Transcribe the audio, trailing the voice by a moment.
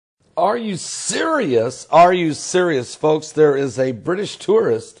Are you serious? Are you serious, folks? There is a British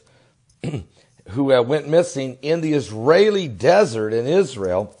tourist who went missing in the Israeli desert in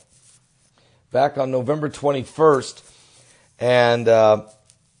Israel back on November 21st. And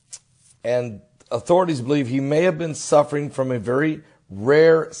authorities believe he may have been suffering from a very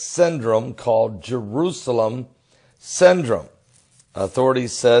rare syndrome called Jerusalem syndrome.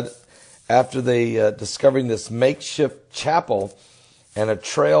 Authorities said after they discovering this makeshift chapel and a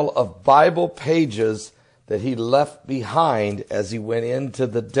trail of Bible pages that he left behind as he went into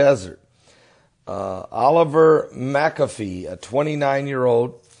the desert. Oliver McAfee, a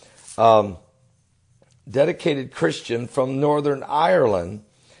 29-year-old dedicated Christian from Northern Ireland,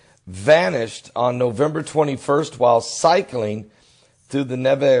 vanished on November 21st while cycling through the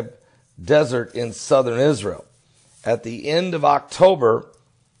Negev desert in southern Israel. At the end of October,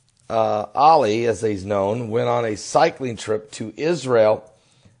 Ali, as he's known, went on a cycling trip to Israel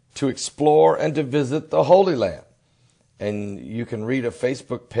to explore and to visit the Holy Land. And you can read a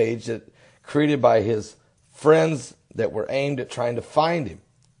Facebook page that created by his friends that were aimed at trying to find him.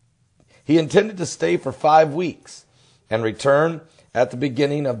 He intended to stay for 5 weeks and return at the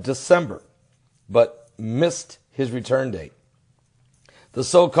beginning of December, but missed his return date. The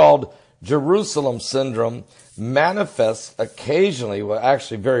so-called Jerusalem syndrome manifests occasionally, well,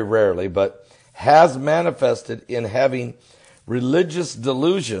 actually very rarely, but has manifested in having religious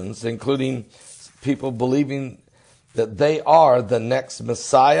delusions, including people believing that they are the next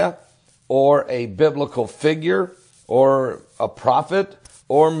Messiah or a biblical figure or a prophet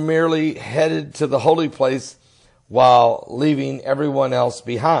or merely headed to the holy place while leaving everyone else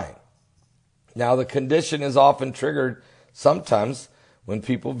behind. Now, the condition is often triggered sometimes when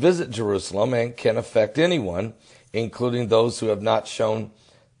people visit Jerusalem and can affect anyone, including those who have not shown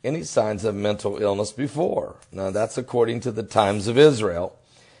any signs of mental illness before. Now, that's according to the Times of Israel.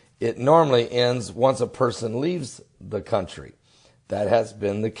 It normally ends once a person leaves the country. That has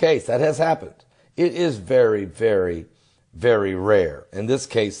been the case. That has happened. It is very, very, very rare. In this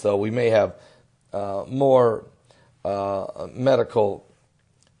case, though, we may have more medical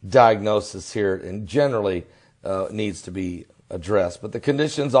diagnosis here and generally needs to be addressed. But the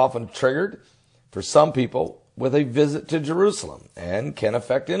condition is often triggered for some people with a visit to Jerusalem and can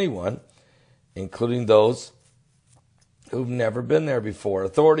affect anyone, including those who've never been there before.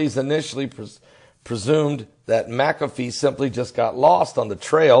 Authorities initially presumed that McAfee simply just got lost on the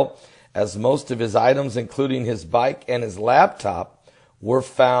trail, as most of his items, including his bike and his laptop, were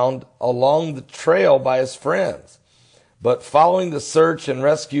found along the trail by his friends. But following the search and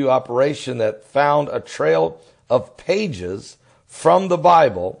rescue operation that found a trail of pages from the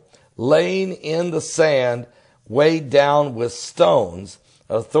Bible laying in the sand weighed down with stones,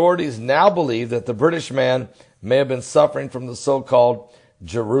 authorities now believe that the British man may have been suffering from the so-called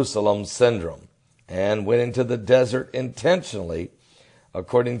Jerusalem syndrome and went into the desert intentionally,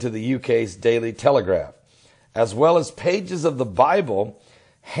 according to the UK's Daily Telegraph. As well as pages of the Bible,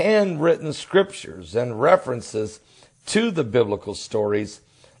 handwritten scriptures and references to the biblical stories,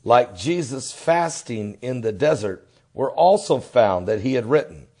 like Jesus fasting in the desert, were also found that he had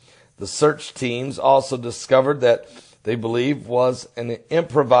written. The search teams also discovered that they believe was an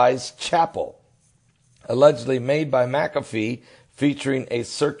improvised chapel, allegedly made by McAfee, featuring a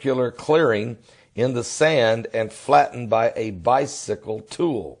circular clearing in the sand and flattened by a bicycle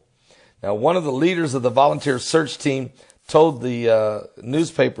tool. Now, one of the leaders of the volunteer search team told the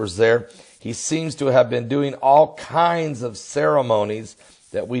newspapers there he seems to have been doing all kinds of ceremonies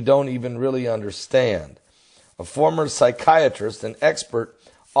that we don't even really understand. A former psychiatrist and expert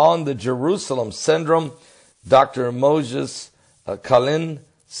on the Jerusalem syndrome, Dr. Moses Kalin,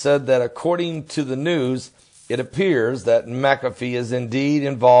 said that according to the news, it appears that McAfee is indeed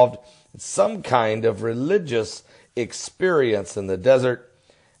involved in some kind of religious experience in the desert,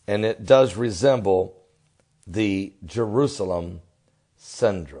 and it does resemble the Jerusalem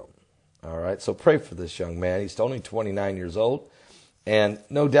syndrome. All right, so pray for this young man. He's only 29 years old, and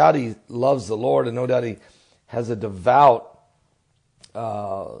no doubt he loves the Lord, and no doubt he has a devout,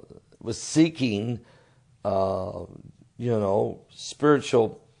 was seeking,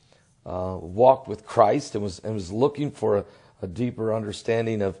 spiritual walk with Christ, and was looking for a deeper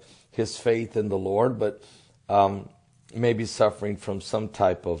understanding of his faith in the Lord, but maybe suffering from some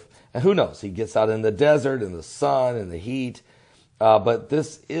type of, and who knows, he gets out in the desert, in the sun, in the heat, but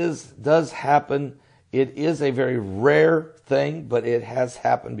this does happen. It is a very rare thing, but it has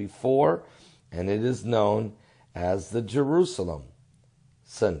happened before, and it is known as the Jerusalem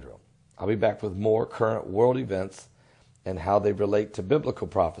syndrome. I'll be back with more current world events and how they relate to biblical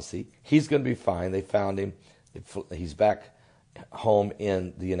prophecy. He's going to be fine. They found him. He's back home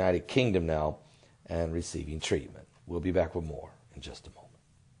in the United Kingdom now and receiving treatment. We'll be back with more in just a moment.